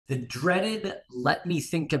The dreaded "let me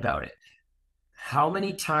think about it." How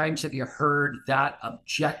many times have you heard that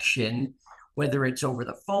objection, whether it's over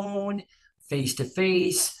the phone, face to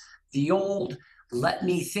face, the old "let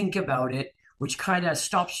me think about it," which kind of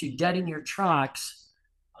stops you dead in your tracks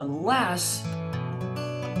unless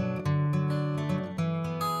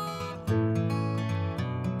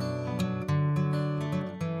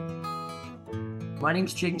my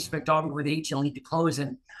name's James MacDonald with Lead to Close,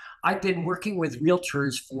 and I've been working with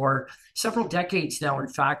realtors for several decades now, in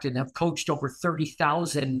fact, and have coached over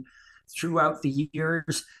 30,000 throughout the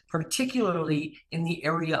years, particularly in the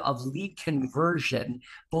area of lead conversion,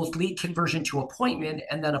 both lead conversion to appointment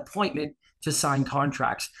and then appointment to sign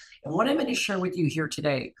contracts. And what I'm going to share with you here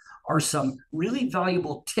today are some really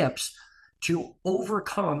valuable tips to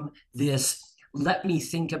overcome this "let me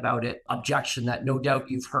think about it" objection that no doubt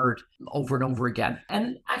you've heard over and over again.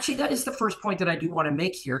 And actually, that is the first point that I do want to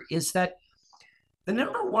make here, is that the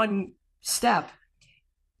number one step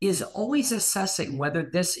is always assessing whether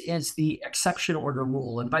this is the exception or the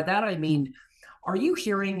rule. And by that, I mean, are you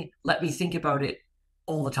hearing "let me think about it"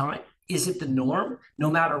 all the time? Is it the norm, no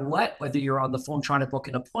matter what, whether you're on the phone trying to book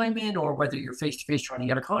an appointment or whether you're face-to-face trying to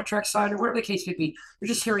get a contract signed or whatever the case may be, you're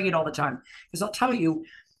just hearing it all the time? Because I'll tell you,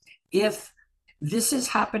 if this is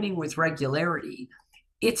happening with regularity,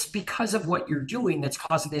 it's because of what you're doing that's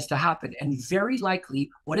causing this to happen. And very likely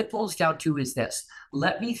what it boils down to is this: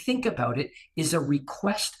 "let me think about it" is a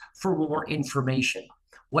request for more information.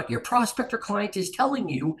 What your prospect or client is telling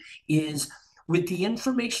you is, with the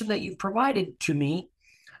information that you've provided to me,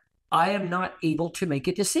 I am not able to make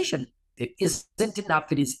a decision. It isn't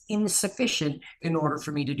enough. It is insufficient in order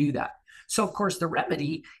for me to do that. So of course the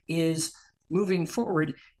remedy is, moving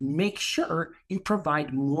forward, make sure you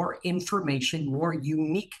provide more information, more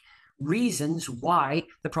unique reasons why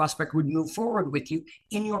the prospect would move forward with you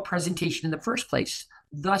in your presentation in the first place,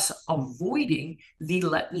 thus avoiding the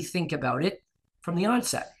 "let me think about it" from the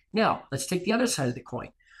onset. Now, let's take the other side of the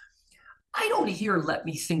coin. I don't hear "let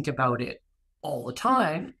me think about it" all the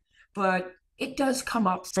time, but it does come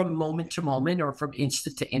up from moment to moment or from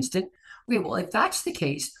instant to instant. Okay, well, if that's the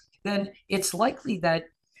case, then it's likely that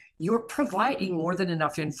you're providing more than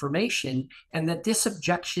enough information and that this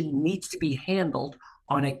objection needs to be handled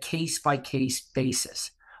on a case-by-case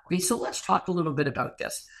basis. Okay, so let's talk a little bit about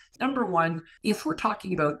this. Number one, if we're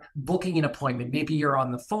talking about booking an appointment, maybe you're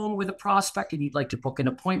on the phone with a prospect and you'd like to book an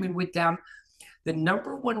appointment with them, the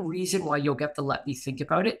number one reason why you'll get the "let me think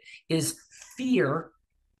about it" is fear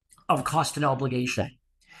of cost and obligation.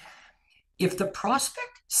 If the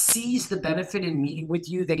prospect sees the benefit in meeting with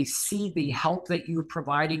you, they see the help that you're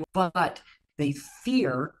providing, but they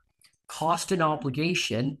fear cost and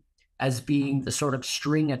obligation as being the sort of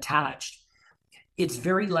string attached, it's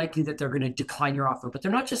very likely that they're going to decline your offer. But they're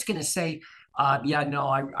not just going to say, yeah, no,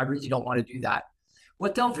 I really don't want to do that.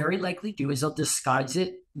 What they'll very likely do is they'll disguise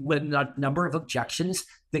it with a number of objections,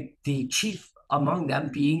 the chief among them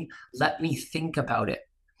being "let me think about it."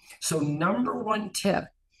 So number one tip,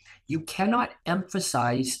 you cannot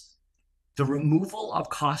emphasize the removal of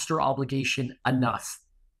cost or obligation enough.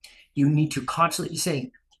 You need to constantly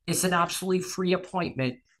say, it's an absolutely free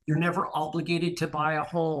appointment. You're never obligated to buy a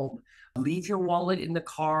home. Leave your wallet in the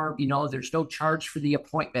car. There's no charge for the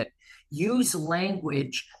appointment. Use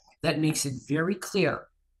language that makes it very clear.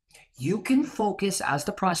 You can focus as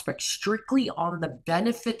the prospect strictly on the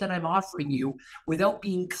benefit that I'm offering you without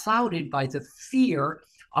being clouded by the fear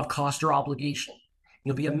of cost or obligation.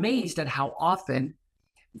 You'll be amazed at how often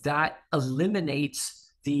that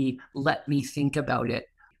eliminates the "let me think about it"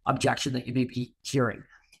 objection that you may be hearing.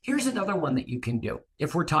 Here's another one that you can do.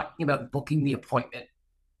 If we're talking about booking the appointment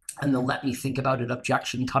and the "let me think about it"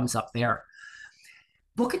 objection comes up there,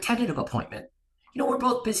 book a tentative appointment. We're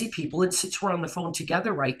both busy people, and since we're on the phone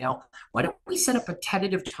together right now, why don't we set up a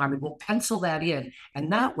tentative time and we'll pencil that in?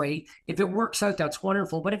 And that way, if it works out, that's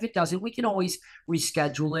wonderful. But if it doesn't, we can always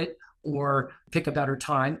reschedule it or pick a better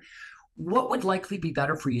time. What would likely be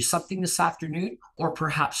better for you? Something this afternoon, or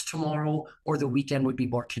perhaps tomorrow or the weekend would be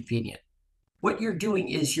more convenient. What you're doing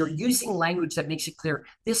is you're using language that makes it clear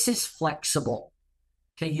this is flexible.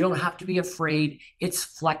 Okay, you don't have to be afraid. It's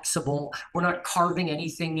flexible. We're not carving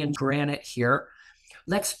anything in granite here.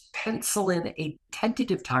 Let's pencil in a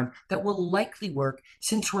tentative time that will likely work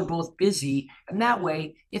since we're both busy. And that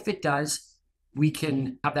way, if it does, we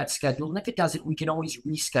can have that scheduled. And if it doesn't, we can always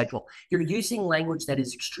reschedule. You're using language that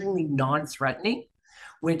is extremely non-threatening,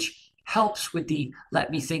 which helps with the "let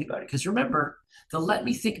me think about it." Because remember, the "let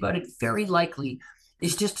me think about it" very likely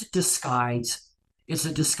is just a disguise. It's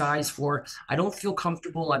a disguise for, I don't feel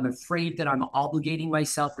comfortable. I'm afraid that I'm obligating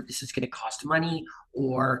myself, or this is going to cost money,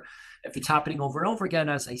 or If it's happening over and over again,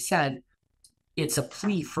 as I said, it's a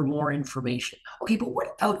plea for more information. Okay, but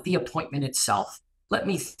what about the appointment itself? Let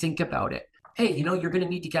me think about it. Hey, you're going to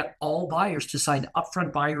need to get all buyers to sign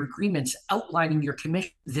upfront buyer agreements outlining your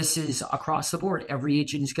commission. This is across the board. Every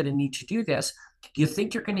agent is going to need to do this. Do you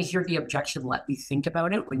think you're going to hear the objection, let me think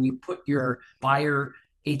about it, when you put your buyer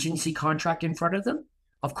agency contract in front of them?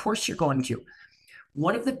 Of course you're going to.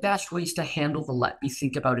 One of the best ways to handle the let me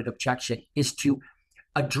think about it objection is to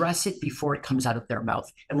address it before it comes out of their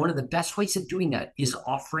mouth. And one of the best ways of doing that is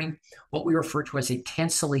offering what we refer to as a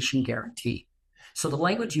cancellation guarantee. So the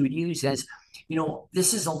language you would use is,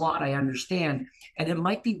 this is a lot, I understand, and it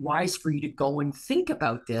might be wise for you to go and think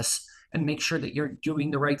about this and make sure that you're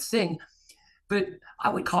doing the right thing. But I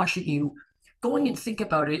would caution you, going and think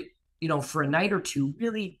about it, for a night or two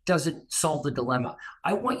really doesn't solve the dilemma.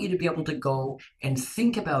 I want you to be able to go and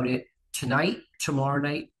think about it tonight, tomorrow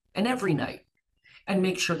night, and every night, and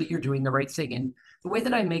make sure that you're doing the right thing. And the way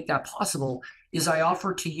that I make that possible is I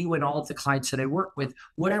offer to you and all of the clients that I work with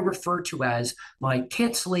what I refer to as my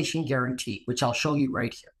cancellation guarantee, which I'll show you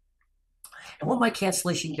right here. And what my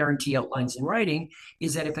cancellation guarantee outlines in writing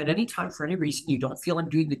is that if at any time, for any reason, you don't feel I'm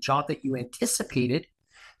doing the job that you anticipated,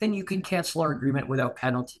 then you can cancel our agreement without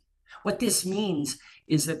penalty. What this means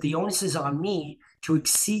is that the onus is on me to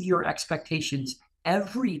exceed your expectations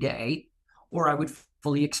every day, or I would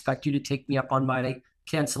fully expect you to take me up on my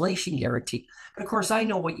cancellation guarantee. But of course, I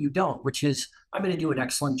know what you don't, which is I'm going to do an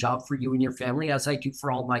excellent job for you and your family, as I do for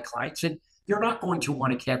all my clients, and you're not going to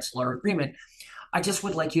want to cancel our agreement. I just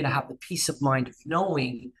would like you to have the peace of mind of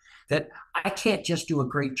knowing that I can't just do a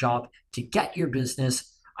great job to get your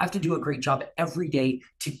business. I have to do a great job every day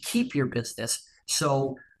to keep your business.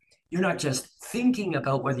 So you're not just thinking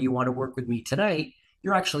about whether you want to work with me tonight,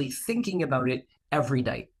 you're actually thinking about it every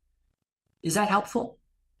night. Is that helpful?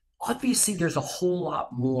 Obviously, there's a whole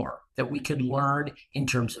lot more that we could learn in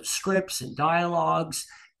terms of scripts and dialogues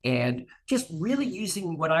and just really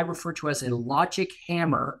using what I refer to as a logic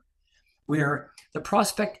hammer, where the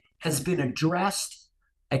prospect has been addressed,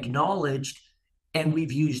 acknowledged, and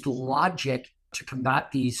we've used logic to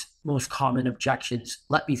combat these most common objections.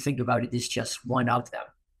 Let me think about it is just one of them.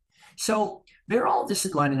 So bear all this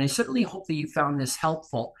in mind, and I certainly hope that you found this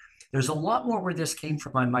helpful. There's a lot more where this came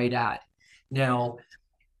from, I might add. Now,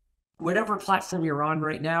 whatever platform you're on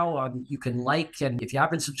right now, you can like, and if you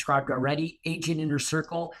haven't subscribed already, Agent Inner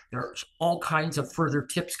Circle, there's all kinds of further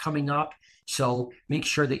tips coming up. So make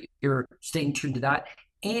sure that you're staying tuned to that.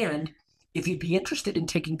 And if you'd be interested in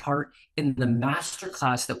taking part in the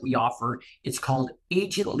masterclass that we offer, it's called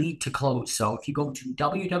Agent Lead to Close. So if you go to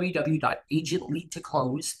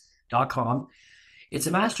www.agentleadtoclose.com, it's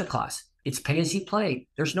a masterclass. It's pay as you play.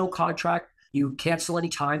 There's no contract. You cancel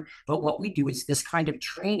anytime. But what we do is this kind of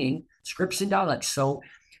training, scripts and dialects. So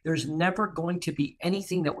there's never going to be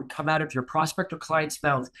anything that would come out of your prospect or client's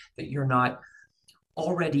mouth that you're not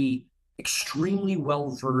already extremely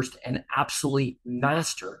well-versed and absolutely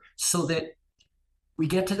master, so that we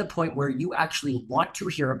get to the point where you actually want to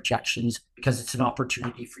hear objections because it's an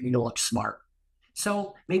opportunity for you to look smart.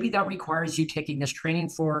 So maybe that requires you taking this training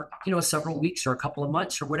for, several weeks or a couple of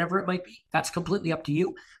months or whatever it might be. That's completely up to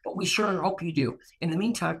you, but we sure hope you do. In the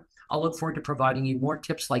meantime, I'll look forward to providing you more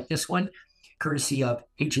tips like this one, courtesy of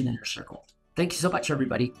Agent Inner Circle. Thank you so much,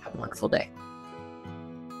 everybody. Have a wonderful day.